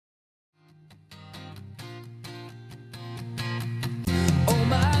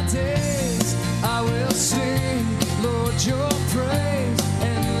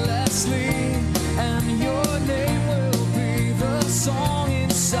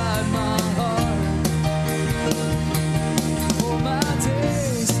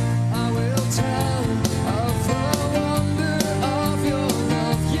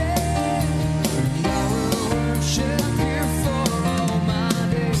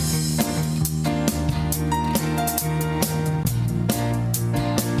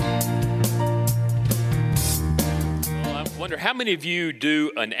How many of you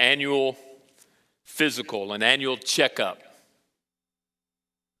do an annual physical, an annual checkup?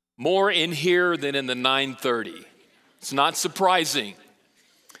 More in here than in the 930. It's not surprising.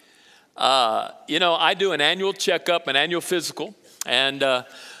 I do an annual checkup, an annual physical, and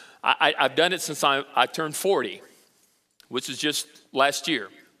I've done it since I turned 40, which is just last year.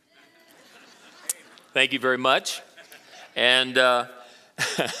 Thank you very much. And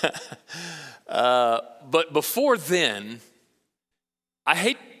but before then, I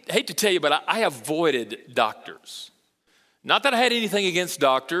hate to tell you, but I avoided doctors. Not that I had anything against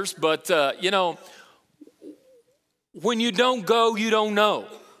doctors, but when you don't go, you don't know.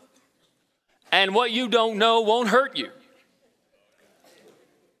 And what you don't know won't hurt you.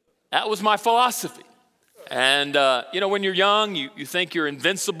 That was my philosophy. And, when you're young, you think you're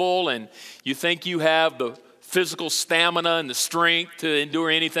invincible and you think you have the physical stamina and the strength to endure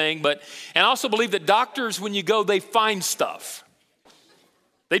anything. And I also believe that doctors, when you go, they find stuff.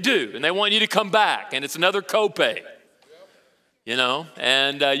 They do. And they want you to come back. And it's another copay,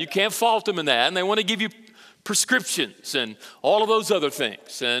 and you can't fault them in that. And they want to give you prescriptions and all of those other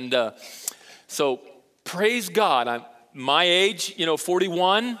things. And so praise God. I'm my age,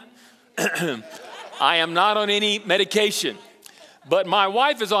 41. I am not on any medication, but my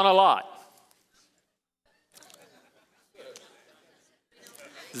wife is on a lot.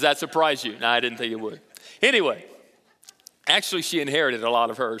 Does that surprise you? No, I didn't think it would. Anyway, actually she inherited a lot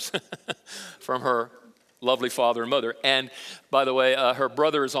of hers from her lovely father and mother. And by the way, her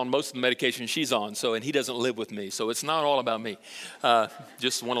brother is on most of the medication she's on, and he doesn't live with me. So it's not all about me.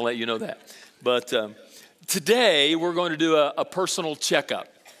 Just want to let you know that. But today we're going to do a personal checkup.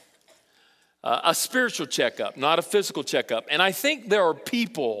 A spiritual checkup, not a physical checkup. And I think there are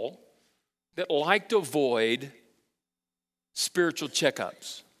people that like to avoid spiritual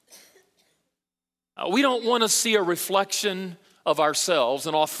checkups. We don't want to see a reflection of ourselves,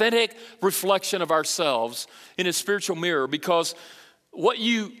 an authentic reflection of ourselves in a spiritual mirror, because when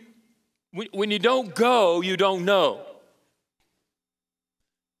you don't go, you don't know.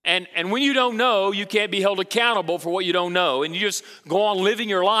 And when you don't know, you can't be held accountable for what you don't know. And you just go on living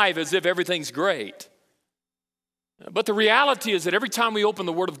your life as if everything's great. But the reality is that every time we open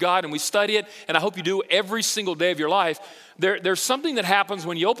the Word of God and we study it, and I hope you do every single day of your life, there's something that happens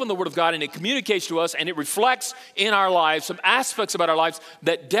when you open the Word of God and it communicates to us and it reflects in our lives some aspects about our lives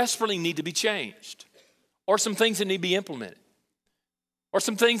that desperately need to be changed, or some things that need to be implemented, or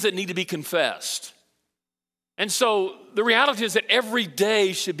some things that need to be confessed. And so the reality is that every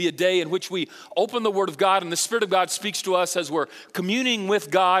day should be a day in which we open the Word of God and the Spirit of God speaks to us as we're communing with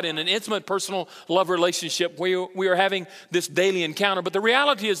God in an intimate, personal love relationship where we are having this daily encounter. But the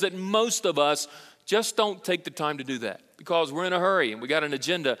reality is that most of us just don't take the time to do that because we're in a hurry and we got an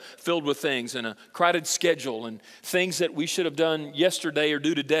agenda filled with things and a crowded schedule and things that we should have done yesterday or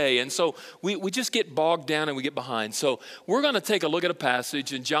do today. And so we just get bogged down and we get behind. So we're going to take a look at a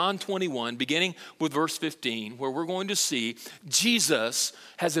passage in John 21, beginning with verse 15, where we're going to see Jesus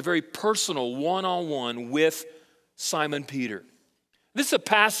has a very personal one-on-one with Simon Peter. This is a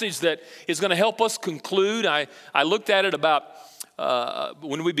passage that is going to help us conclude. I looked at it about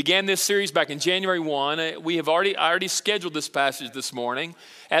when we began this series back in January 1, I already scheduled this passage this morning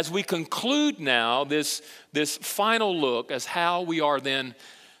as we conclude now this final look as how we are then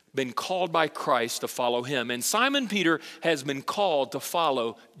been called by Christ to follow him. And Simon Peter has been called to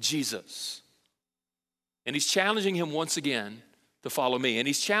follow Jesus. And he's challenging him once again to follow me. And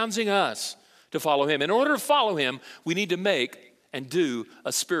he's challenging us to follow him. In order to follow him, we need to make and do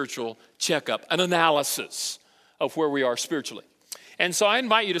a spiritual checkup, an analysis of where we are spiritually. And so I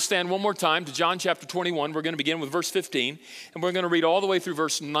invite you to stand one more time to John chapter 21. We're going to begin with verse 15, and we're going to read all the way through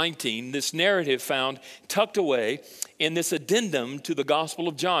verse 19, this narrative found tucked away in this addendum to the Gospel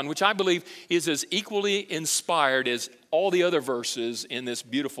of John, which I believe is as equally inspired as all the other verses in this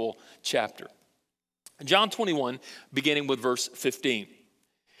beautiful chapter. John 21, beginning with verse 15.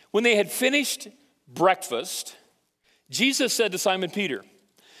 When they had finished breakfast, Jesus said to Simon Peter,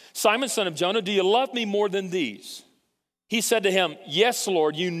 "Simon, son of Jonah, do you love me more than these?" He said to him, "Yes,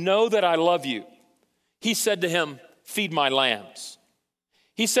 Lord, you know that I love you." He said to him, "Feed my lambs."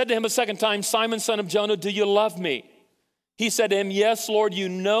 He said to him a second time, "Simon, son of Jonah, do you love me?" He said to him, "Yes, Lord, you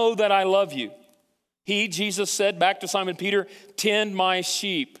know that I love you." He, Jesus, said back to Simon Peter, "Tend my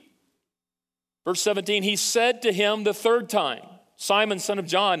sheep." Verse 17, he said to him the third time, "Simon, son of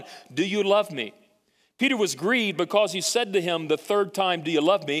John, do you love me?" Peter was grieved because he said to him the third time, "Do you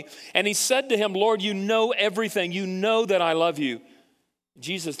love me?" And he said to him, "Lord, you know everything. You know that I love you."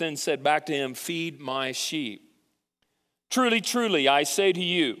 Jesus then said back to him, "Feed my sheep. Truly, truly, I say to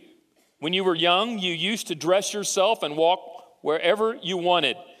you, when you were young, you used to dress yourself and walk wherever you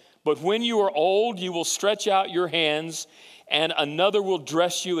wanted. But when you are old, you will stretch out your hands, and another will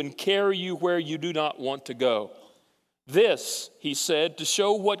dress you and carry you where you do not want to go. This, he said, to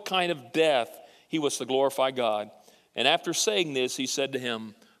show what kind of death he was to glorify God. And after saying this, he said to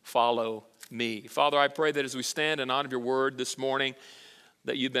him, follow me. Father, I pray that as we stand in honor of your word this morning,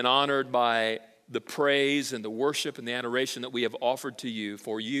 that you've been honored by the praise and the worship and the adoration that we have offered to you,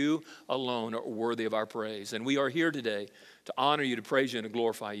 for you alone are worthy of our praise. And we are here today to honor you, to praise you, and to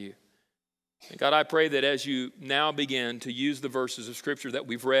glorify you. And God, I pray that as you now begin to use the verses of Scripture that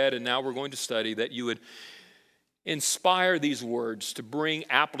we've read and now we're going to study, that you would inspire these words to bring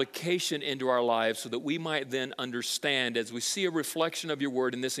application into our lives so that we might then understand, as we see a reflection of your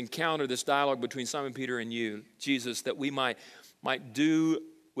word in this encounter, this dialogue between Simon Peter and you, Jesus, that we might do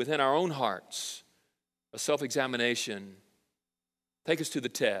within our own hearts a self-examination. Take us to the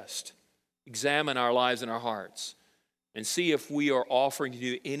test. Examine our lives and our hearts and see if we are offering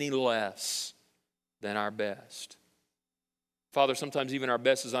you any less than our best. Father, sometimes even our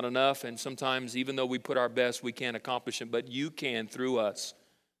best is not enough, and sometimes even though we put our best, we can't accomplish it, but you can, through us,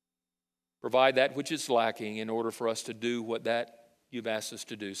 provide that which is lacking in order for us to do what that you've asked us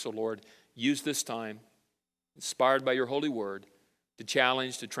to do. So, Lord, use this time, inspired by your holy word, to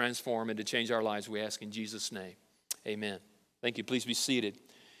challenge, to transform, and to change our lives, we ask in Jesus' name. Amen. Thank you. Please be seated.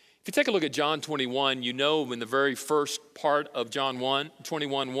 If you take a look at John 21, you know in the very first part of John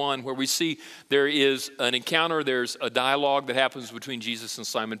 21:1, where we see there is an encounter, there's a dialogue that happens between Jesus and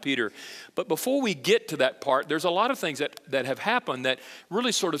Simon Peter. But before we get to that part, there's a lot of things that have happened that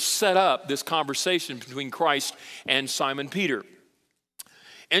really sort of set up this conversation between Christ and Simon Peter.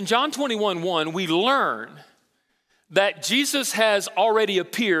 In John 21:1, we learn that Jesus has already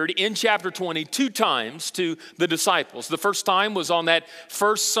appeared in chapter 20 two times to the disciples. The first time was on that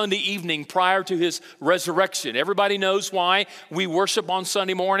first Sunday evening prior to his resurrection. Everybody knows why we worship on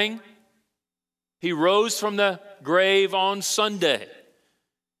Sunday morning. He rose from the grave on Sunday.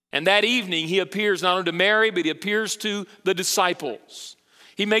 And that evening he appears not only to Mary, but he appears to the disciples.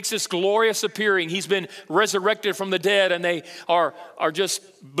 He makes this glorious appearing. He's been resurrected from the dead, and they are just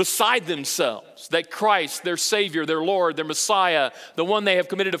beside themselves that Christ, their Savior, their Lord, their Messiah, the one they have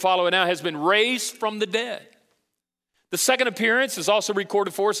committed to follow now, has been raised from the dead. The second appearance is also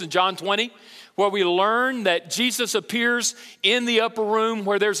recorded for us in John 20, where we learn that Jesus appears in the upper room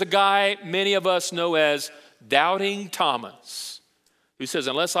where there's a guy many of us know as Doubting Thomas, who says,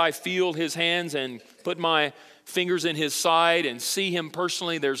 unless I feel his hands and put my fingers in his side and see him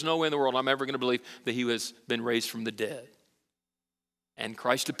personally, there's no way in the world I'm ever going to believe that he has been raised from the dead. And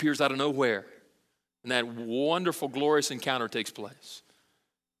Christ appears out of nowhere, and that wonderful, glorious encounter takes place.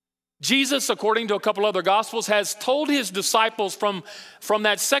 Jesus, according to a couple other gospels, has told his disciples from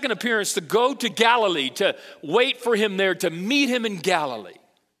that second appearance to go to Galilee, to wait for him there, to meet him in Galilee.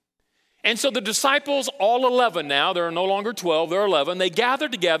 And so the disciples, all 11 now, there are no longer 12, there are 11, they gather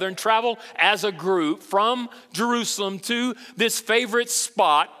together and travel as a group from Jerusalem to this favorite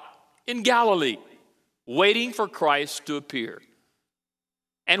spot in Galilee, waiting for Christ to appear.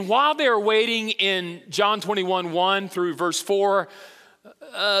 And while they're waiting in John 21:1 through verse 4,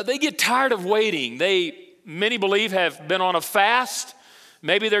 they get tired of waiting. Many believe, have been on a fast.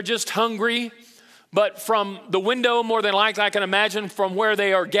 Maybe they're just hungry. But from the window, more than likely, I can imagine from where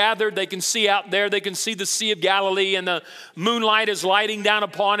they are gathered, they can see out there, they can see the Sea of Galilee, and the moonlight is lighting down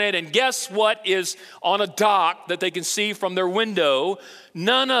upon it. And guess what is on a dock that they can see from their window?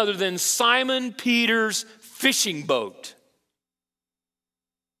 None other than Simon Peter's fishing boat.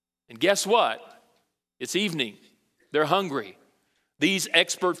 And guess what? It's evening. They're hungry. These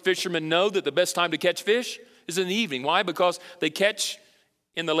expert fishermen know that the best time to catch fish is in the evening. Why? Because they catch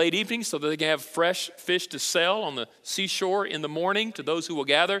in the late evening so that they can have fresh fish to sell on the seashore in the morning to those who will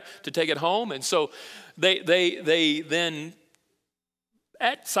gather to take it home. And so they then,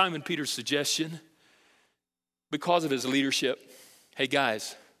 at Simon Peter's suggestion, because of his leadership, hey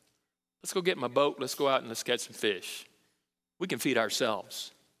guys, let's go get my boat, let's go out and let's catch some fish. We can feed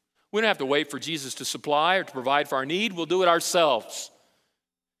ourselves. We don't have to wait for Jesus to supply or to provide for our need. We'll do it ourselves.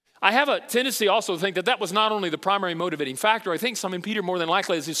 I have a tendency also to think that was not only the primary motivating factor. I think Simon Peter, more than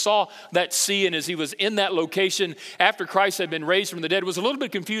likely, as he saw that sea and as he was in that location after Christ had been raised from the dead, was a little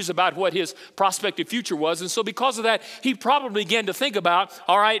bit confused about what his prospective future was. And so because of that, he probably began to think about,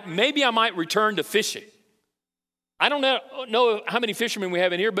 all right, maybe I might return to fishing. I don't know how many fishermen we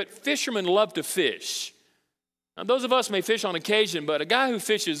have in here, but fishermen love to fish. Now, those of us may fish on occasion, but a guy who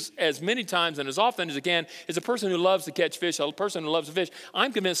fishes as many times and as often as he can is a person who loves to catch fish, a person who loves to fish.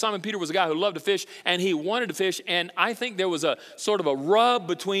 I'm convinced Simon Peter was a guy who loved to fish, and he wanted to fish, and I think there was a sort of a rub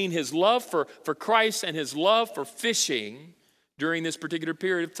between his love for Christ and his love for fishing during this particular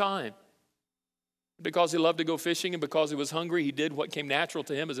period of time. Because he loved to go fishing and because he was hungry, he did what came natural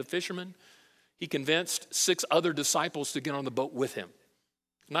to him as a fisherman. He convinced 6 other disciples to get on the boat with him.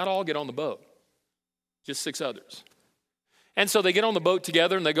 Not all get on the boat, just 6 others. And so they get on the boat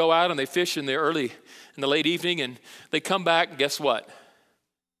together and they go out and they fish in the late evening, and they come back, and guess what?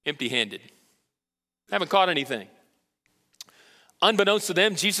 Empty-handed. Haven't caught anything. Unbeknownst to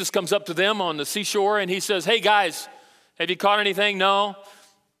them, Jesus comes up to them on the seashore and he says, "Hey guys, have you caught anything?" "No."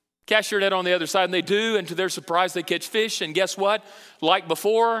 "Cast your net on the other side." And they do, and to their surprise, they catch fish. And guess what? Like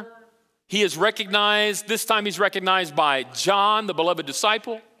before, he is recognized. This time he's recognized by John, the beloved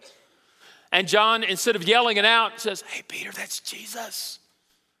disciple. And John, instead of yelling it out, says, "Hey, Peter, that's Jesus."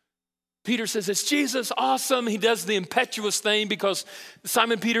 Peter says, "It's Jesus, awesome." He does the impetuous thing because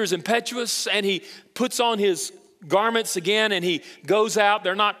Simon Peter is impetuous, and he puts on his garments again and he goes out.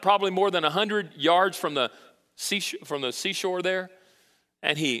 They're not probably more than 100 yards from the seashore there.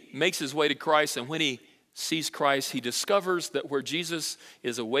 And he makes his way to Christ, and when he sees Christ, he discovers that where Jesus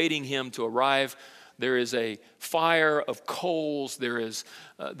is awaiting him to arrive, there is a fire of coals. There is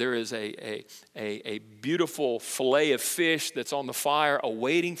a beautiful fillet of fish that's on the fire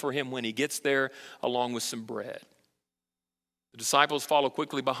awaiting for him when he gets there, along with some bread. The disciples follow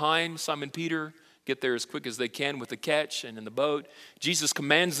quickly behind Simon Peter, get there as quick as they can with the catch and in the boat. Jesus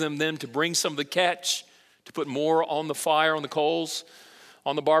commands them then to bring some of the catch, to put more on the fire, on the coals,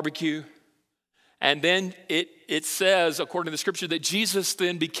 on the barbecue. And then it says, according to the scripture, that Jesus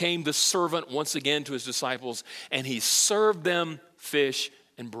then became the servant once again to his disciples, and he served them fish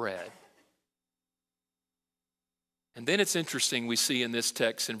and bread. And then it's interesting, we see in this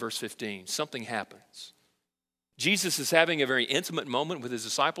text in verse 15, something happens. Jesus is having a very intimate moment with his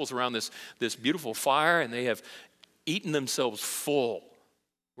disciples around this beautiful fire, and they have eaten themselves full.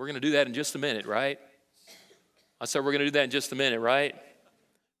 We're going to do that in just a minute, right? I said we're going to do that in just a minute, right?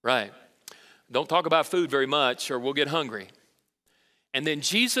 Right. Don't talk about food very much or we'll get hungry. And then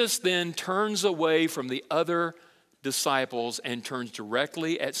Jesus then turns away from the other disciples and turns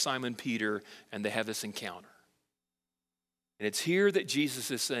directly at Simon Peter, and they have this encounter. And it's here that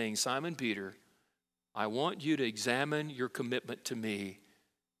Jesus is saying, "Simon Peter, I want you to examine your commitment to me,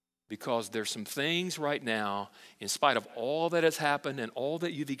 because there's some things right now, in spite of all that has happened and all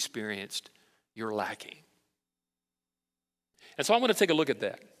that you've experienced, you're lacking." And so I want to take a look at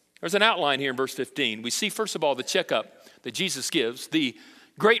that. There's an outline here in verse 15. We see, first of all, the checkup that Jesus gives, the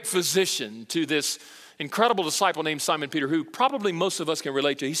great physician to this incredible disciple named Simon Peter, who probably most of us can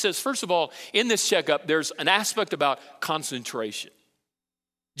relate to. He says, first of all, in this checkup, there's an aspect about concentration.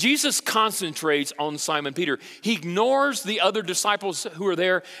 Jesus concentrates on Simon Peter. He ignores the other disciples who are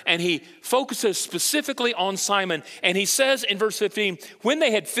there, and he focuses specifically on Simon. And he says in verse 15, when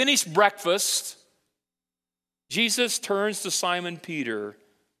they had finished breakfast, Jesus turns to Simon Peter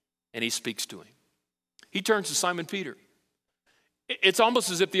and he speaks to him. He turns to Simon Peter. It's almost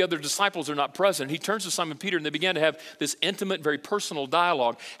as if the other disciples are not present. He turns to Simon Peter and they began to have this intimate, very personal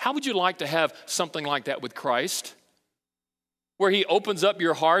dialogue. How would you like to have something like that with Christ? Where he opens up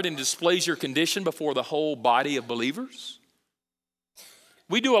your heart and displays your condition before the whole body of believers?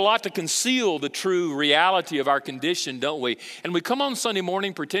 We do a lot to conceal the true reality of our condition, don't we? And we come on Sunday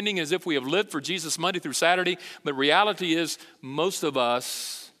morning pretending as if we have lived for Jesus Monday through Saturday, but reality is most of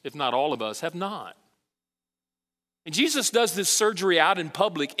us, if not all of us, have not. And Jesus does this surgery out in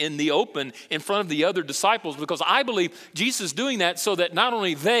public, in the open, in front of the other disciples, because I believe Jesus is doing that so that not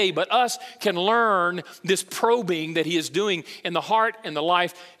only they, but us can learn this probing that he is doing in the heart and the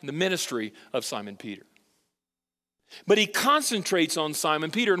life and the ministry of Simon Peter. But he concentrates on Simon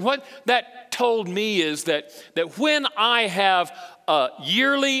Peter. And what that told me is that when I have a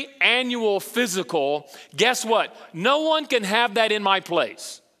yearly annual physical, guess what? No one can have that in my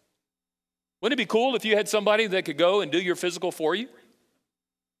place. Wouldn't it be cool if you had somebody that could go and do your physical for you?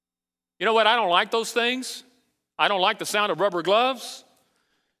 You know what? I don't like those things. I don't like the sound of rubber gloves.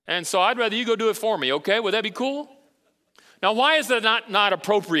 And so I'd rather you go do it for me, okay? Would that be cool? Now, why is that not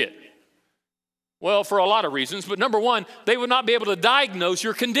appropriate? Well, for a lot of reasons. But number one, they would not be able to diagnose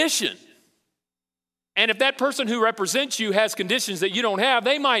your condition. And if that person who represents you has conditions that you don't have,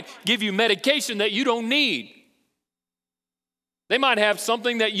 they might give you medication that you don't need. They might have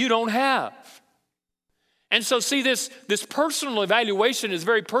something that you don't have. And so see, this personal evaluation is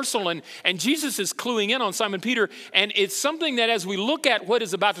very personal, and Jesus is cluing in on Simon Peter, and it's something that as we look at what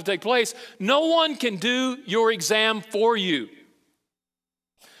is about to take place, no one can do your exam for you.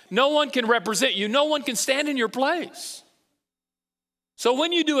 No one can represent you. No one can stand in your place. So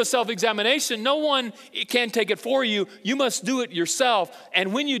when you do a self-examination, no one can take it for you. You must do it yourself.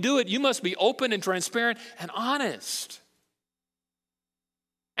 And when you do it, you must be open and transparent and honest.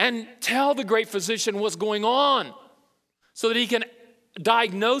 and tell the great physician what's going on so that he can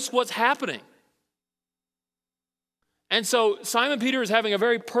diagnose what's happening. And so Simon Peter is having a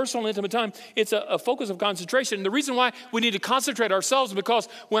very personal, intimate time. It's a focus of concentration. And the reason why we need to concentrate ourselves is because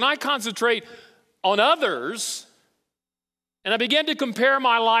when I concentrate on others and I begin to compare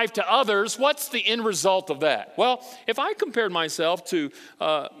my life to others, what's the end result of that? Well, if I compared myself to,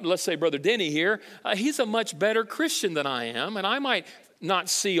 let's say, Brother Denny here, he's a much better Christian than I am, and I might not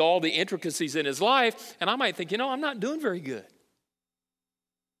see all the intricacies in his life, and I might think, I'm not doing very good.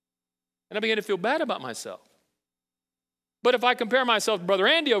 And I begin to feel bad about myself. But if I compare myself to Brother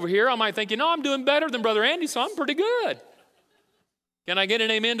Andy over here, I might think, I'm doing better than Brother Andy, so I'm pretty good. Can I get an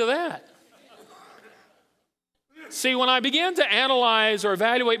amen to that? See, when I begin to analyze or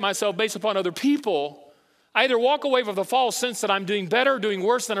evaluate myself based upon other people, I either walk away with a false sense that I'm doing better or doing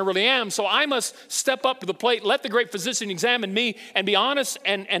worse than I really am. So I must step up to the plate, let the great physician examine me and be honest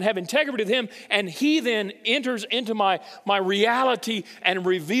and have integrity with him. And he then enters into my reality and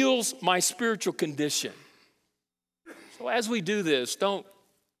reveals my spiritual condition. So as we do this, don't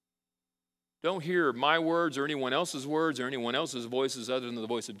hear my words or anyone else's voices other than the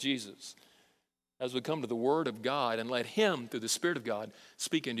voice of Jesus. As we come to the Word of God and let Him, through the Spirit of God,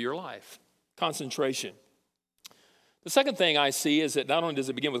 speak into your life. Concentration. The second thing I see is that not only does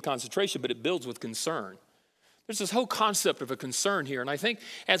it begin with concentration, but it builds with concern. There's this whole concept of a concern here. And I think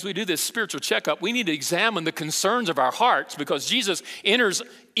as we do this spiritual checkup, we need to examine the concerns of our hearts because Jesus enters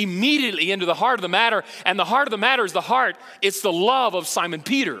immediately into the heart of the matter. And the heart of the matter is the heart. It's the love of Simon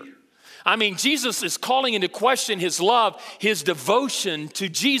Peter. I mean, Jesus is calling into question his love, his devotion to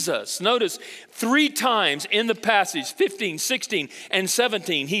Jesus. Notice 3 times in the passage, 15, 16, and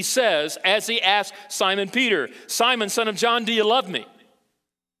 17, he says, as he asked Simon Peter, Simon, son of John, do you love me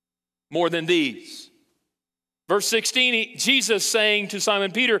more than these? Verse 16, Jesus saying to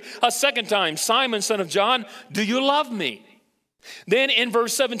Simon Peter a second time, Simon, son of John, do you love me? Then in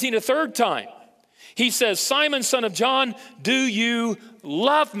verse 17, a third time, he says, Simon, son of John, do you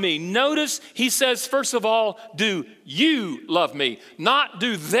love me? Notice he says, first of all, do you love me? Not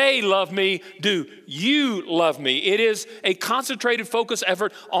do they love me, do you love me? It is a concentrated focus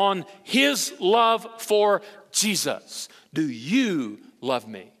effort on his love for Jesus. Do you love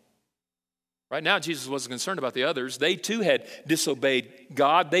me? Right now, Jesus wasn't concerned about the others. They too had disobeyed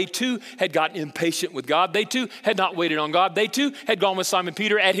God. They too had gotten impatient with God. They too had not waited on God. They too had gone with Simon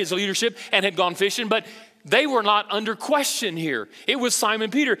Peter at his leadership and had gone fishing. But they were not under question here. It was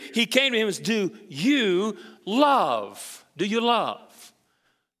Simon Peter. He came to him and said, do you love? Do you love?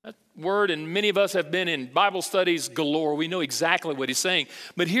 That word, and many of us have been in Bible studies galore. We know exactly what he's saying.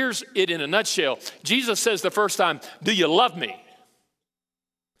 But here's it in a nutshell. Jesus says the first time, do you love me?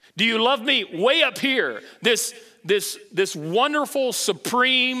 Do you love me way up here? This wonderful,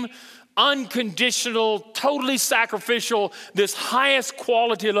 supreme, unconditional, totally sacrificial, this highest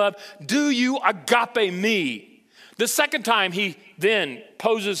quality of love. Do you agape me? The second time he then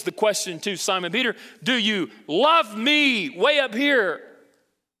poses the question to Simon Peter, do you love me way up here?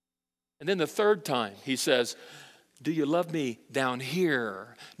 And then the third time he says, do you love me down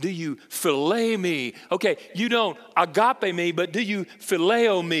here? Do you phileo me? Okay, you don't agape me, but do you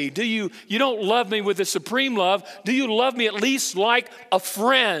phileo me? You don't love me with a supreme love. Do you love me at least like a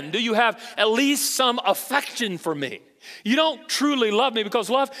friend? Do you have at least some affection for me? You don't truly love me because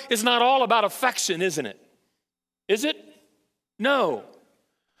love is not all about affection, isn't it? Is it? No.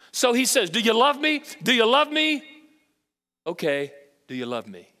 So he says, do you love me? Do you love me? Okay, do you love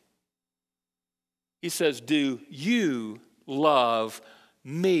me? He says, do you love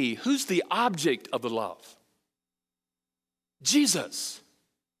me? Who's the object of the love? Jesus.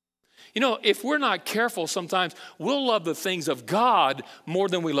 If we're not careful sometimes, we'll love the things of God more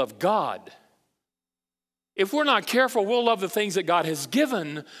than we love God. If we're not careful, we'll love the things that God has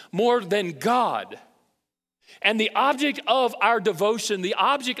given more than God. And the object of our devotion, the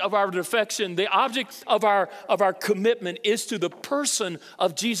object of our affection, the object of our commitment is to the person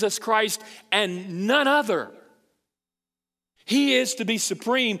of Jesus Christ and none other. He is to be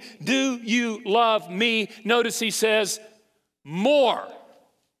supreme. Do you love me? Notice he says, more.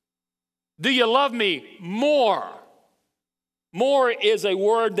 Do you love me? More. More is a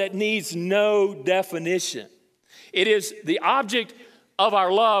word that needs no definition. It is the object of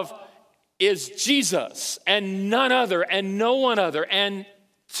our love is Jesus and none other and no one other and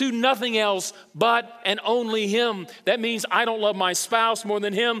to nothing else but and only him. That means I don't love my spouse more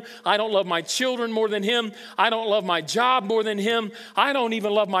than him. I don't love my children more than him. I don't love my job more than him. I don't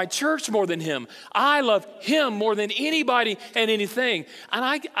even love my church more than him. I love him more than anybody and anything. And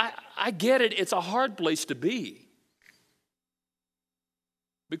I get it. It's a hard place to be.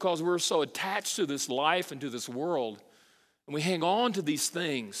 because we're so attached to this life and to this world, and we hang on to these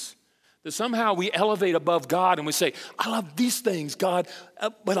things, that somehow we elevate above God and we say, I love these things, God,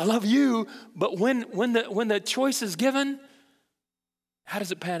 but I love you. But when the choice is given, how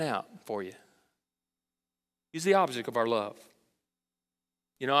does it pan out for you? He's the object of our love.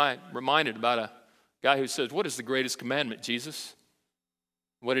 You know, I'm reminded about a guy who says, what is the greatest commandment, Jesus?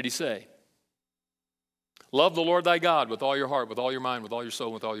 What did he say? Love the Lord thy God with all your heart, with all your mind, with all your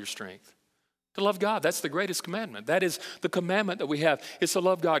soul, with all your strength. To love God, that's the greatest commandment. That is the commandment that we have. It's to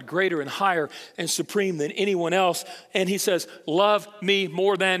love God greater and higher and supreme than anyone else. And he says, love me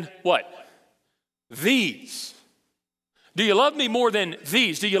more than what? These. Do you love me more than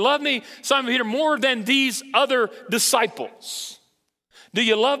these? Do you love me, Simon Peter, more than these other disciples? Do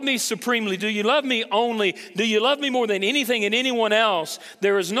you love me supremely? Do you love me only? Do you love me more than anything and anyone else?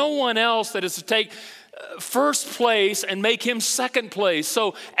 There is no one else that is to take first place and make him second place.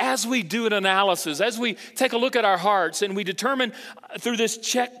 So as we do an analysis, as we take a look at our hearts and we determine through this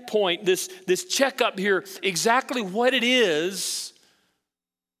checkpoint, this checkup here, exactly what it is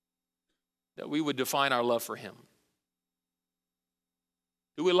that we would define our love for him.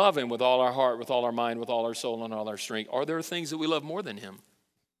 Do we love him with all our heart, with all our mind, with all our soul, and all our strength? Are there things that we love more than him?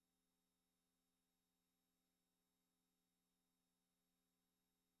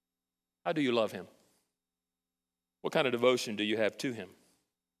 How do you love him? What kind of devotion do you have to him?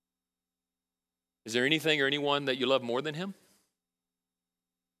 Is there anything or anyone that you love more than him?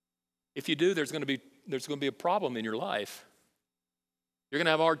 If you do, there's going to be a problem in your life. You're going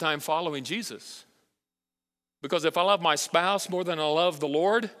to have a hard time following Jesus. Because if I love my spouse more than I love the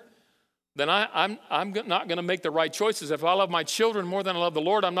Lord, then I'm not going to make the right choices. If I love my children more than I love the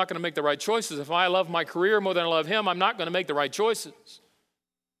Lord, I'm not going to make the right choices. If I love my career more than I love him, I'm not going to make the right choices.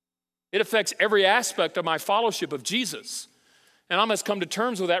 It affects every aspect of my fellowship of Jesus. And I must come to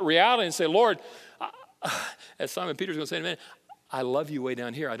terms with that reality and say, Lord, as Simon Peter's going to say in a minute, I love you way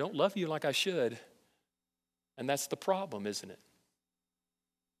down here. I don't love you like I should. And that's the problem, isn't it?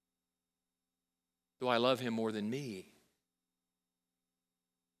 Do I love him more than me?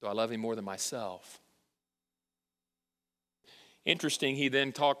 Do I love him more than myself? Interesting, he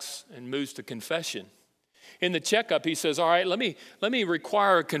then talks and moves to confession. In the checkup, he says, all right, let me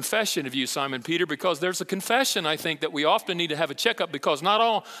require a confession of you, Simon Peter, because there's a confession, I think, that we often need to have a checkup, because not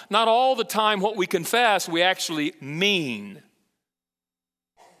all the time what we confess we actually mean.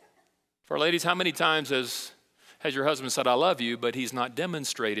 For ladies, how many times has your husband said, I love you, but he's not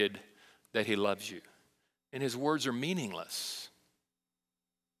demonstrated that he loves you? And his words are meaningless.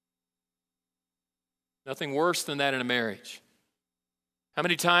 Nothing worse than that in a marriage. How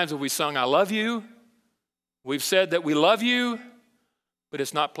many times have we sung, I love you? We've said that we love you, but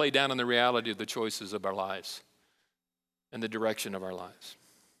it's not played down in the reality of the choices of our lives and the direction of our lives.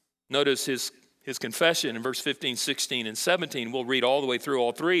 Notice his confession in verse 15, 16, and 17. We'll read all the way through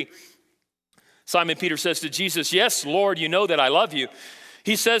all three. Simon Peter says to Jesus, yes, Lord, you know that I love you.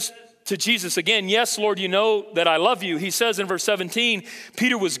 He says to Jesus again, yes, Lord, you know that I love you. He says in verse 17,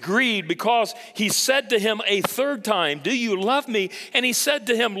 Peter was grieved because he said to him a third time, do you love me? And he said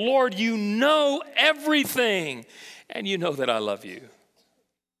to him, Lord, you know everything, and you know that I love you.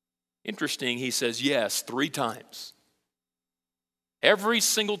 Interesting, he says yes 3 times. Every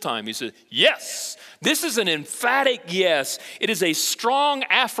single time he says, yes. This is an emphatic yes. It is a strong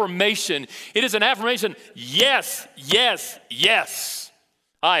affirmation. It is an affirmation, yes, yes, yes.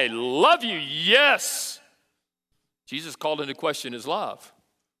 I love you, yes. Jesus called into question his love.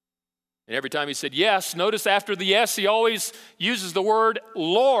 And every time he said yes, notice after the yes, he always uses the word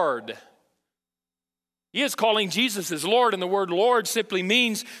Lord. He is calling Jesus his Lord, and the word Lord simply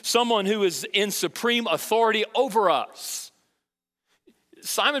means someone who is in supreme authority over us.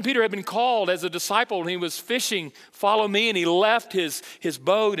 Simon Peter had been called as a disciple when he was fishing, follow me, and he left his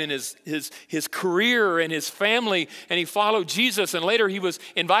boat and his career and his family, and he followed Jesus, and later he was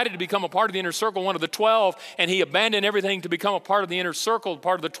invited to become a part of the inner circle, one of the 12, and he abandoned everything to become a part of the inner circle,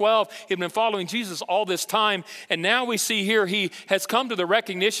 part of the 12. He'd been following Jesus all this time, and now we see here he has come to the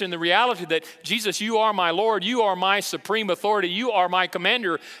recognition, the reality that Jesus, you are my Lord, you are my supreme authority, you are my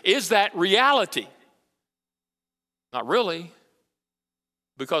commander. Is that reality? Not really.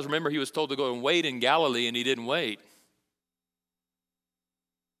 Because remember, he was told to go and wait in Galilee, and he didn't wait.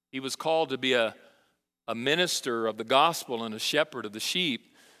 He was called to be a minister of the gospel and a shepherd of the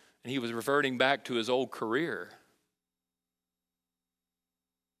sheep, and he was reverting back to his old career.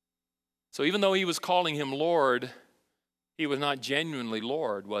 So even though he was calling him Lord, he was not genuinely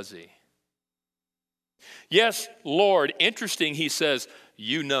Lord, was he? Yes, Lord. Interesting, he says,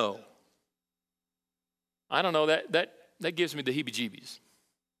 you know. I don't know, that gives me the heebie-jeebies.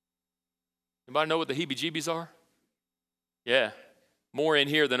 Anybody know what the heebie-jeebies are? Yeah, more in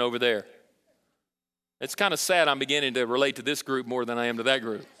here than over there. It's kind of sad I'm beginning to relate to this group more than I am to that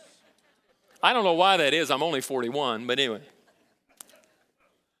group. I don't know why that is. I'm only 41, but anyway.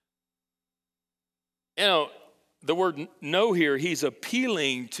 You know, the word know here, he's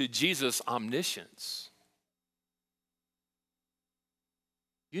appealing to Jesus' omniscience.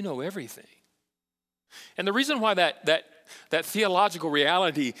 You know everything. And the reason why that theological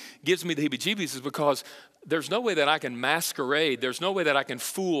reality gives me the heebie-jeebies is because there's no way that I can masquerade. There's no way that I can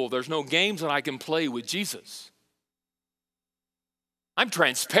fool. There's no games that I can play with Jesus. I'm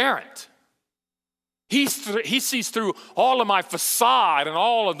transparent. He sees through all of my facade and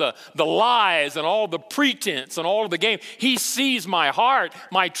all of the lies and all the pretense and all of the game. He sees my heart,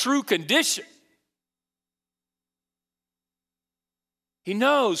 my true condition. He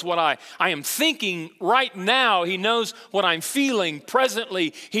knows what I am thinking right now. He knows what I'm feeling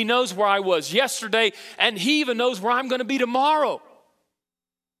presently. He knows where I was yesterday, and he even knows where I'm going to be tomorrow.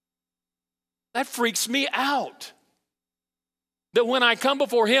 That freaks me out. That when I come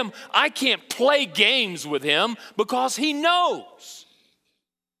before him, I can't play games with him because he knows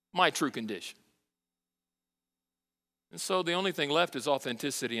my true condition. And so the only thing left is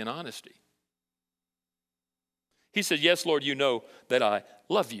authenticity and honesty. He said, yes, Lord, you know that I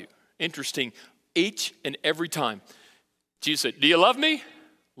love you. Interesting, each and every time. Jesus said, do you love me?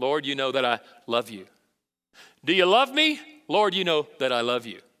 Lord, you know that I love you. Do you love me? Lord, you know that I love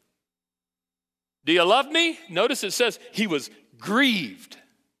you. Do you love me? Notice it says he was grieved.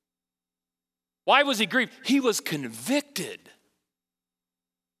 Why was he grieved? He was convicted.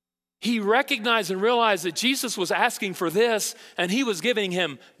 He recognized and realized that Jesus was asking for this, and he was giving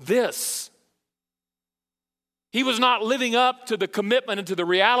him this. He was not living up to the commitment and to the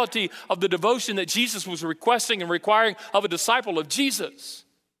reality of the devotion that Jesus was requesting and requiring of a disciple of Jesus.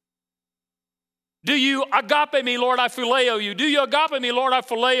 Do you agape me, Lord, I phileo you? Do you agape me, Lord, I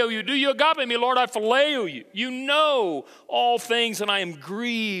phileo you? Do you agape me, Lord, I phileo you? You know all things, and I am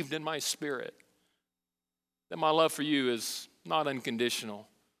grieved in my spirit that my love for you is not unconditional,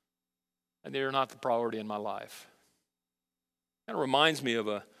 and they are not the priority in my life. That reminds me of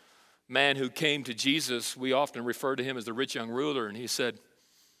a man who came to Jesus. We often refer to him as the rich young ruler, and he said,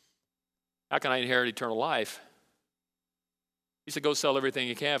 how can I inherit eternal life? He said, go sell everything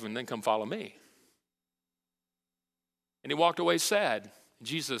you have and then come follow me. And he walked away sad.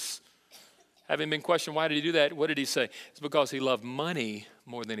 Jesus, having been questioned, why did he do that? What did he say? It's because he loved money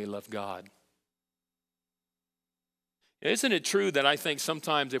more than he loved God. Isn't it true that I think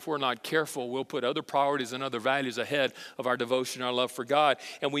sometimes if we're not careful, we'll put other priorities and other values ahead of our devotion, our love for God?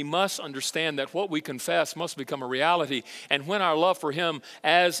 And we must understand that what we confess must become a reality. And when our love for him,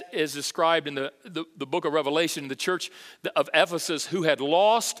 as is described in the book of Revelation, the church of Ephesus, who had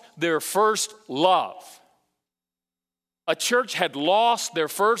lost their first love. A church had lost their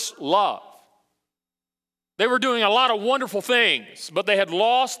first love. They were doing a lot of wonderful things, but they had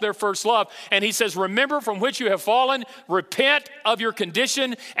lost their first love. And he says, remember from which you have fallen, repent of your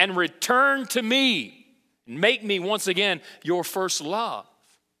condition, and return to me. And make me once again your first love.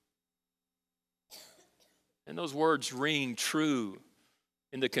 And those words ring true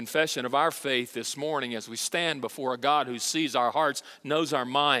in the confession of our faith this morning as we stand before a God who sees our hearts, knows our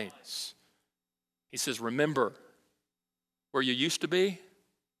minds. He says, remember where you used to be.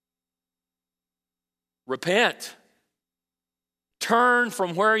 Repent. Turn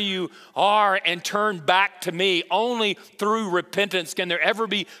from where you are and turn back to me. Only through repentance can there ever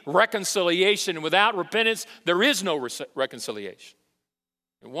be reconciliation. And without repentance, there is no reconciliation.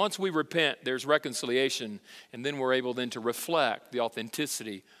 And once we repent, there's reconciliation, and then we're able then to reflect the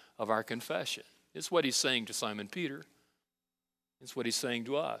authenticity of our confession. It's what he's saying to Simon Peter. It's what he's saying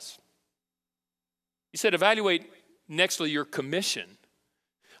to us. He said, evaluate nextly your commission.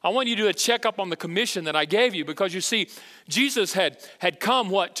 I want you to do a checkup on the commission that I gave you, because you see, Jesus had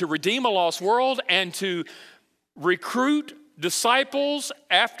come, to redeem a lost world and to recruit disciples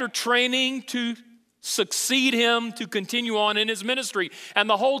after training to succeed him to continue on in his ministry. And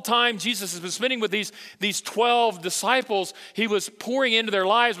the whole time Jesus has been spending with these 12 disciples, he was pouring into their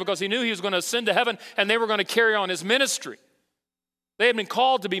lives because he knew he was going to ascend to heaven and they were going to carry on his ministry. They had been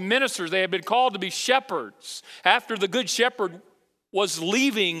called to be ministers. They had been called to be shepherds. After the good shepherd was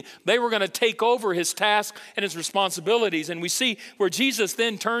leaving, they were going to take over his task and his responsibilities. And we see where Jesus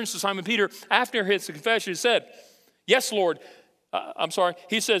then turns to Simon Peter after his confession. He said, yes, Lord.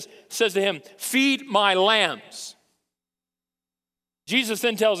 He says to him, feed my lambs. Jesus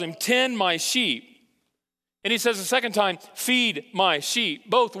then tells him, tend my sheep. And he says the second time, feed my sheep.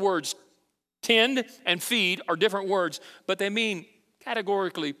 Both words, tend and feed, are different words, but they mean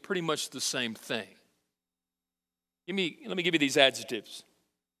categorically pretty much the same thing. Let me give you these adjectives.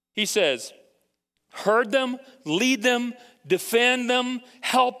 He says, herd them, lead them, defend them,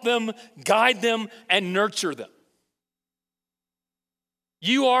 help them, guide them, and nurture them.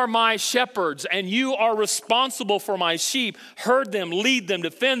 You are my shepherds, and you are responsible for my sheep. Herd them, lead them,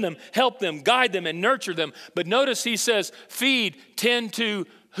 defend them, help them, guide them, and nurture them. But notice he says, feed, tend to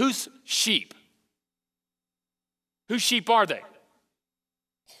whose sheep? Whose sheep are they?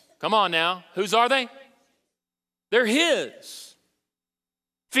 Come on now. Whose are they? They're his.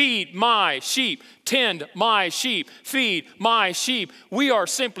 Feed my sheep. Tend my sheep. Feed my sheep. We are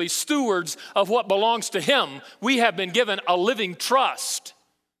simply stewards of what belongs to him. We have been given a living trust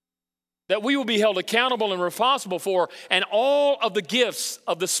that we will be held accountable and responsible for, and all of the gifts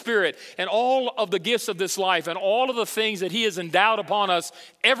of the Spirit and all of the gifts of this life and all of the things that he has endowed upon us,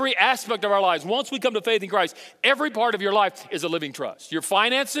 every aspect of our lives, once we come to faith in Christ, every part of your life is a living trust. Your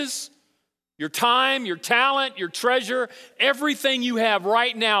finances, your time, your talent, your treasure, everything you have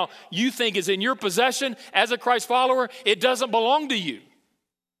right now you think is in your possession as a Christ follower, it doesn't belong to you.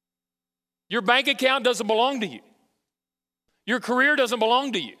 Your bank account doesn't belong to you. Your career doesn't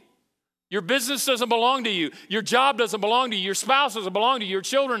belong to you. Your business doesn't belong to you. Your job doesn't belong to you. Your spouse doesn't belong to you. Your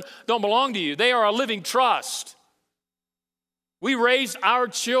children don't belong to you. They are a living trust. We raised our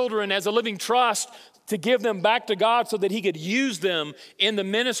children as a living trust to give them back to God so that he could use them in the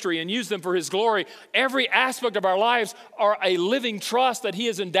ministry and use them for his glory. Every aspect of our lives are a living trust that he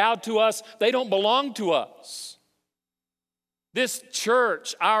has endowed to us. They don't belong to us. This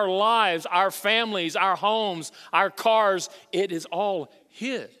church, our lives, our families, our homes, our cars, it is all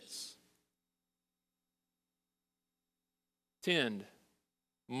his. Tend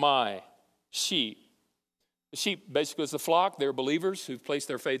my sheep. The sheep basically is the flock. They're believers who've placed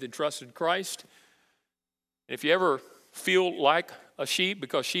their faith and trust in Christ. And if you ever feel like a sheep,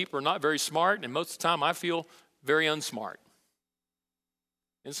 because sheep are not very smart, and most of the time I feel very unsmart.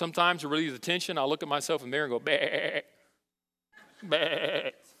 And sometimes to relieve the tension, I look at myself in the mirror and go, bah,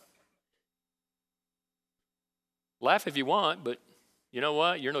 bah. Laugh if you want, but you know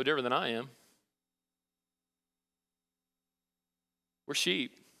what? You're no different than I am. We're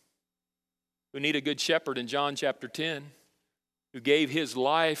sheep who need a good shepherd in John chapter 10, who gave his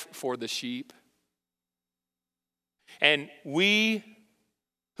life for the sheep. And we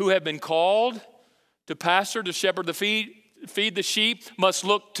who have been called to pastor, to shepherd the feed the sheep, must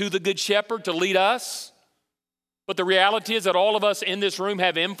look to the good shepherd to lead us. But the reality is that all of us in this room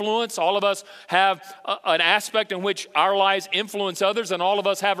have influence. All of us have an aspect in which our lives influence others, and all of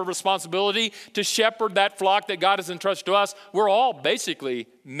us have a responsibility to shepherd that flock that God has entrusted to us. We're all basically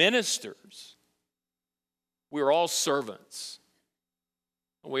ministers. We're all servants.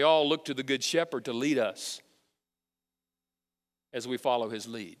 We all look to the good shepherd to lead us as we follow his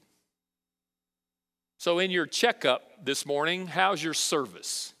lead. So in your checkup this morning, how's your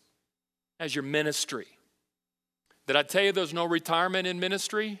service? How's your ministry? Did I tell you there's no retirement in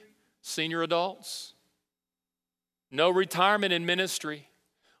ministry, senior adults? No retirement in ministry.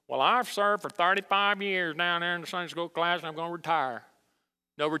 Well, I've served for 35 years down there in the Sunday school class and I'm going to retire.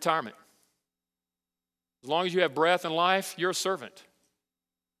 No retirement. As long as you have breath and life, you're a servant.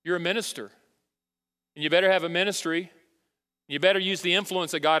 You're a minister. And you better have a ministry. You better use the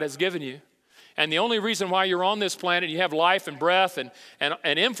influence that God has given you. And the only reason why you're on this planet, you have life and breath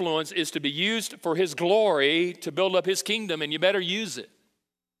and influence, is to be used for his glory, to build up his kingdom, and you better use it.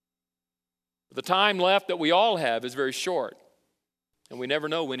 The time left that we all have is very short, and we never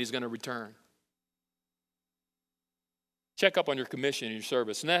know when he's going to return. Check up on your commission and your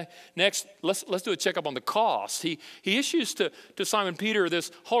service. Next, let's do a checkup on the cost. He issues to Simon Peter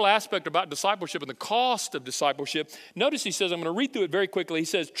this whole aspect about discipleship and the cost of discipleship. Notice he says, I'm going to read through it very quickly. He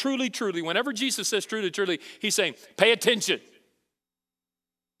says, truly, truly. Whenever Jesus says truly, truly, he's saying, pay attention.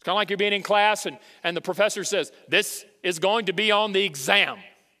 It's kind of like you're being in class and the professor says, this is going to be on the exam.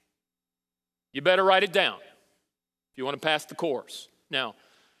 You better write it down if you want to pass the course. Now,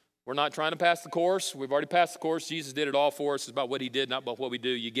 we're not trying to pass the course. We've already passed the course. Jesus did it all for us. It's about what he did, not about what we do.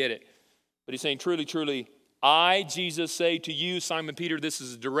 You get it. But he's saying, truly, truly, I, Jesus, say to you, Simon Peter, this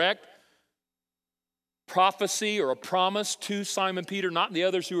is a direct prophecy or a promise to Simon Peter, not the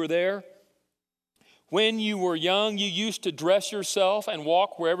others who are there. When you were young, you used to dress yourself and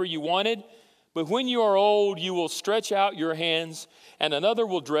walk wherever you wanted. But when you are old, you will stretch out your hands, and another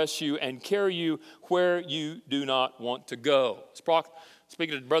will dress you and carry you where you do not want to go.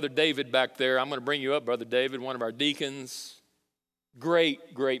 Speaking to Brother David back there, I'm going to bring you up, Brother David, one of our deacons.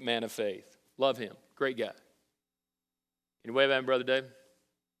 Great, great man of faith. Love him. Great guy. Can you wave at him, Brother David?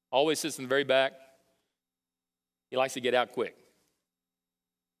 Always sits in the very back. He likes to get out quick.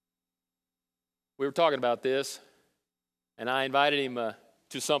 we were talking about this, and I invited him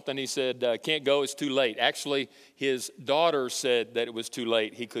to something. He said, can't go, it's too late. Actually, his daughter said that it was too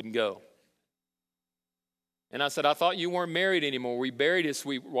late. He couldn't go. And I said, I thought you weren't married anymore. We buried his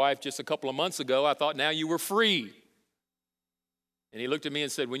sweet wife just a couple of months ago. I thought now you were free. And he looked at me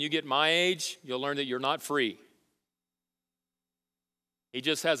and said, when you get my age, you'll learn that you're not free. He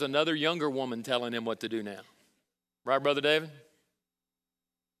just has another younger woman telling him what to do now. Right, Brother David?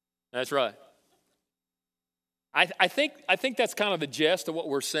 That's right. I think that's kind of the gist of what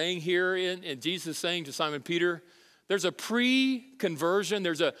we're saying here in Jesus saying to Simon Peter. There's a pre-conversion,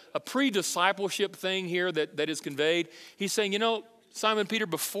 there's a pre-discipleship thing here that is conveyed. He's saying, Simon Peter,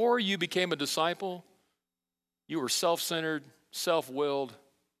 before you became a disciple, you were self-centered, self-willed,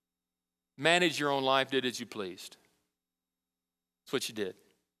 managed your own life, did as you pleased. That's what you did.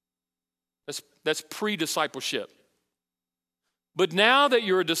 That's pre-discipleship. But now that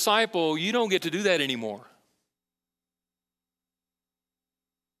you're a disciple, you don't get to do that anymore.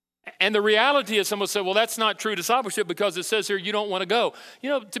 And the reality is, someone said, well, that's not true discipleship because it says here you don't want to go.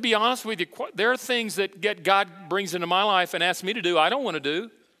 To be honest with you, there are things that God brings into my life and asks me to do I don't want to do.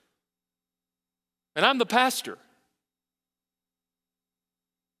 And I'm the pastor.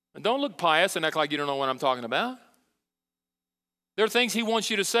 And don't look pious and act like you don't know what I'm talking about. There are things he wants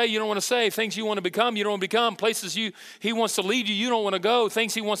you to say, you don't want to say. Things you want to become, you don't want to become. Places he wants to lead you, you don't want to go.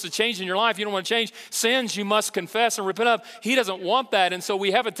 Things he wants to change in your life, you don't want to change. Sins you must confess and repent of. He doesn't want that, and so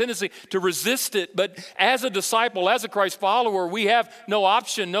we have a tendency to resist it. But as a disciple, as a Christ follower, we have no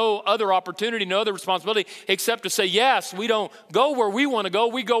option, no other opportunity, no other responsibility except to say yes. We don't go where we want to go.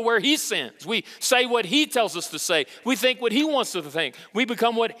 We go where he sends. We say what he tells us to say. We think what he wants us to think. We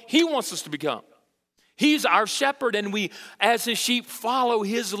become what he wants us to become. He's our shepherd, and we, as his sheep, follow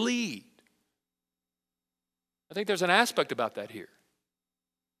his lead. I think there's an aspect about that here.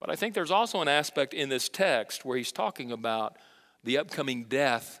 But I think there's also an aspect in this text where he's talking about the upcoming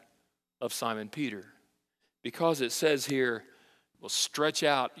death of Simon Peter. Because it says here, well, stretch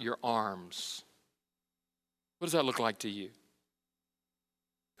out your arms. What does that look like to you?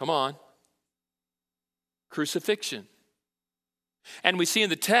 Come on. Crucifixion. And we see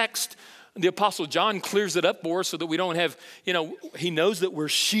in the text, the Apostle John clears it up for us so that we don't have, he knows that we're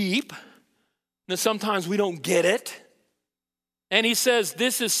sheep. And sometimes we don't get it. And he says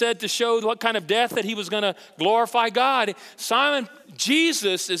this is said to show what kind of death that he was going to glorify God.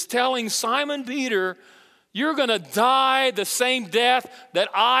 Jesus is telling Simon Peter, you're going to die the same death that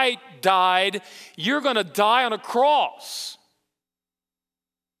I died. You're going to die on a cross.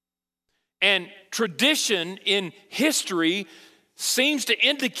 And tradition in history seems to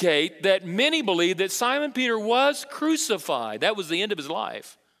indicate that many believe that Simon Peter was crucified. That was the end of his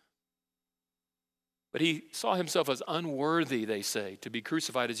life. But he saw himself as unworthy, they say, to be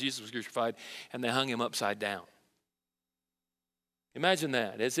crucified as Jesus was crucified, and they hung him upside down. Imagine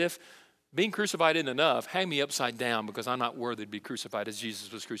that, as if being crucified isn't enough, hang me upside down because I'm not worthy to be crucified as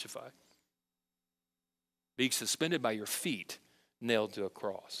Jesus was crucified. Being suspended by your feet, nailed to a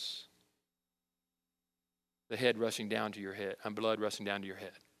cross. The head rushing down to your head, and blood rushing down to your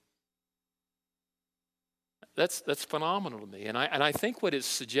head. That's phenomenal to me. And I think what it's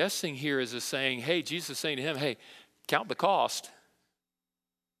suggesting here is saying, hey, Jesus is saying to him, hey, count the cost.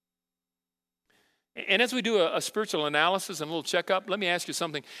 And as we do a spiritual analysis and a little checkup, let me ask you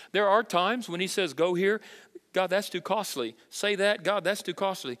something. There are times when he says, go here, God, that's too costly. Say that, God, that's too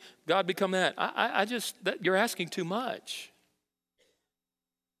costly. God, become that. You're asking too much.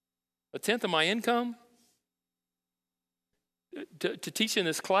 1/10 of my income? To teach in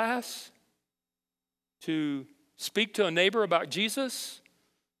this class, to speak to a neighbor about Jesus,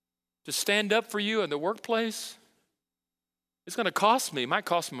 to stand up for you in the workplace. It's going to cost me. It might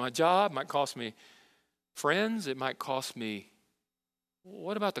cost me my job. It might cost me friends. It might cost me.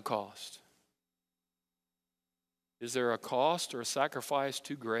 What about the cost? Is there a cost or a sacrifice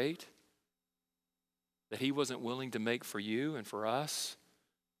too great that he wasn't willing to make for you and for us?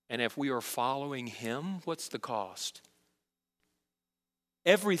 And if we are following him, what's the cost?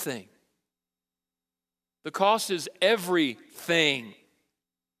 Everything. The cost is everything.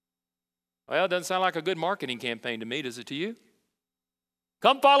 Well, it doesn't sound like a good marketing campaign to me, does it to you?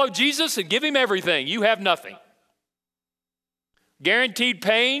 Come follow Jesus and give him everything. You have nothing. Guaranteed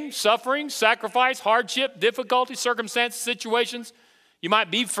pain, suffering, sacrifice, hardship, difficulty, circumstances, situations. You might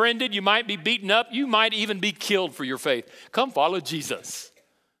be friended. You might be beaten up. You might even be killed for your faith. Come follow Jesus.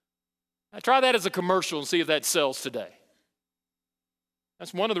 Now, try that as a commercial and see if that sells today.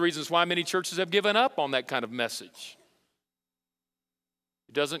 That's one of the reasons why many churches have given up on that kind of message.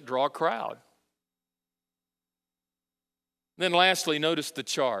 It doesn't draw a crowd. Then lastly, notice the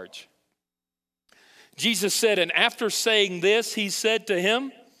charge. Jesus said, and after saying this, he said to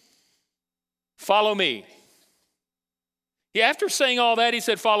him, follow me. Yeah, after saying all that, he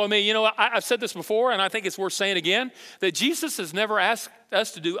said, follow me. You know, I've said this before, and I think it's worth saying again, that Jesus has never asked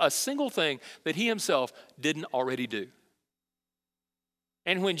us to do a single thing that he himself didn't already do.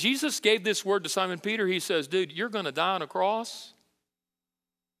 And when Jesus gave this word to Simon Peter, he says, dude, you're going to die on a cross.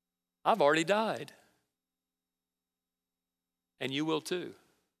 I've already died. And you will too.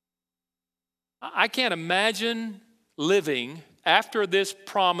 I can't imagine living after this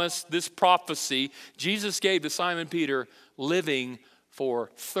promise, this prophecy Jesus gave to Simon Peter, living for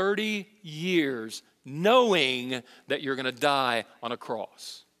 30 years knowing that you're going to die on a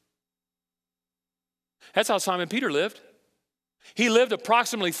cross. That's how Simon Peter lived. He lived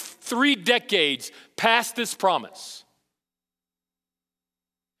approximately 3 decades past this promise.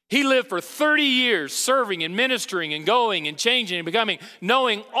 He lived for 30 years serving and ministering and going and changing and becoming,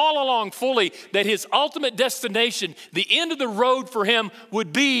 knowing all along fully that his ultimate destination, the end of the road for him,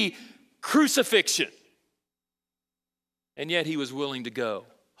 would be crucifixion. And yet he was willing to go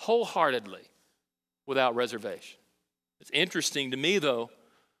wholeheartedly without reservation. It's interesting to me, though,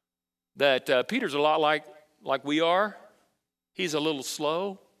 that Peter's a lot like we are. He's a little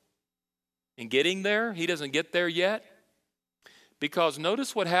slow in getting there. He doesn't get there yet. Because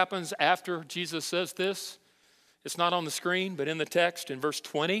notice what happens after Jesus says this. It's not on the screen, but in the text in verse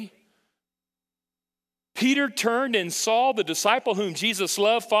 20. Peter turned and saw the disciple whom Jesus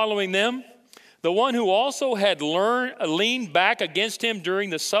loved following them, the one who also had leaned back against him during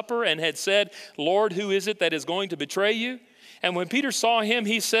the supper and had said, Lord, who is it that is going to betray you? And when Peter saw him,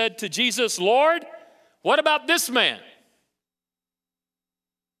 he said to Jesus, Lord, what about this man?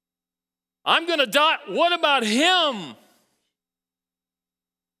 I'm going to die. What about him?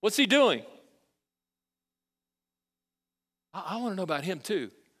 What's he doing? I want to know about him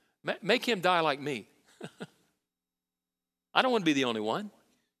too. Make him die like me. I don't want to be the only one.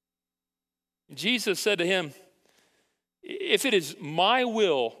 Jesus said to him, if it is my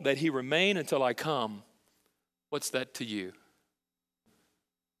will that he remain until I come, what's that to you?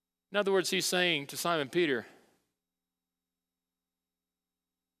 In other words, he's saying to Simon Peter,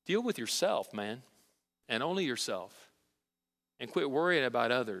 deal with yourself, man, and only yourself. And quit worrying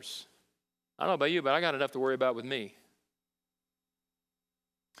about others. I don't know about you, but I got enough to worry about with me.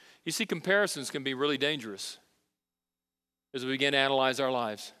 You see, comparisons can be really dangerous as we begin to analyze our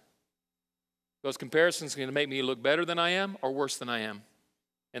lives. Because comparisons can make me look better than I am or worse than I am.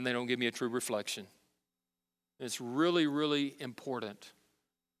 And they don't give me a true reflection. And it's really, really important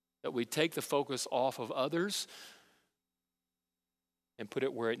that we take the focus off of others and put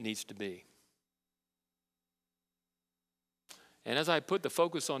it where it needs to be. And as I put the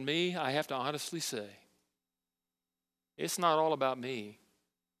focus on me, I have to honestly say, it's not all about me.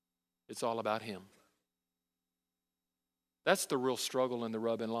 It's all about him. That's the real struggle and the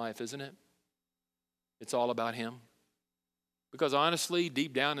rub in life, isn't it? It's all about him. Because honestly,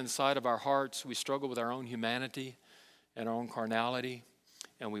 deep down inside of our hearts, we struggle with our own humanity and our own carnality,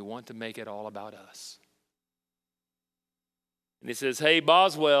 and we want to make it all about us. And he says, hey,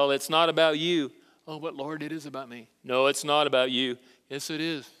 Boswell, it's not about you. Oh, but Lord, it is about me. No, it's not about you. Yes, it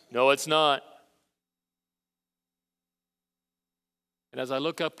is. No, it's not. And as I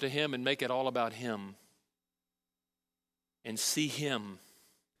look up to him and make it all about him and see him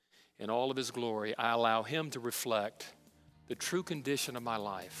in all of his glory, I allow him to reflect the true condition of my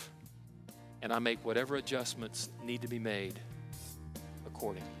life. And I make whatever adjustments need to be made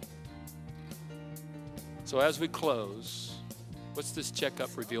accordingly. So as we close, what's this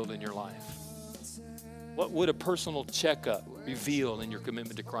checkup revealed in your life? What would a personal checkup reveal in your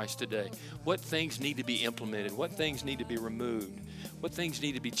commitment to Christ today? What things need to be implemented? What things need to be removed? What things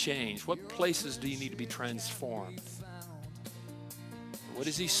need to be changed? What places do you need to be transformed? What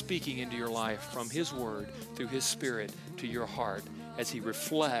is he speaking into your life from his word, through his spirit, to your heart as he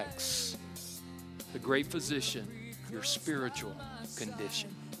reflects the great physician, your spiritual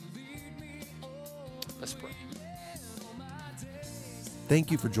condition? Let's pray. Thank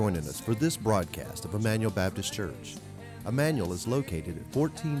you for joining us for this broadcast of Immanuel Baptist Church. Immanuel is located at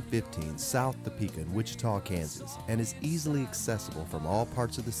 1415 South Topeka in Wichita, Kansas, and is easily accessible from all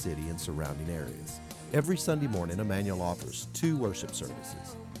parts of the city and surrounding areas. Every Sunday morning, Immanuel offers 2 worship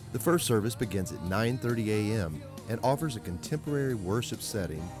services. The first service begins at 9:30 a.m. and offers a contemporary worship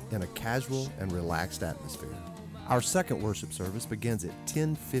setting in a casual and relaxed atmosphere. Our second worship service begins at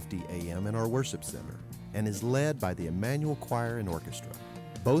 10:50 a.m. in our worship center and is led by the Immanuel Choir and Orchestra.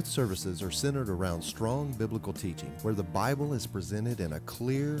 Both services are centered around strong biblical teaching where the Bible is presented in a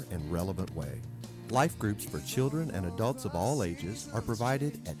clear and relevant way. Life groups for children and adults of all ages are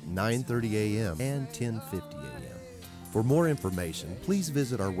provided at 9:30 a.m. and 10:50 a.m. For more information, please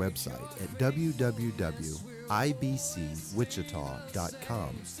visit our website at www.ibcwichita.com.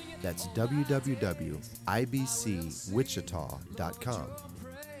 That's www.ibcwichita.com.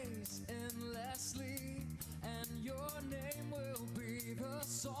 Praise endlessly, and your name will be the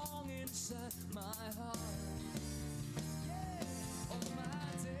song inside my heart.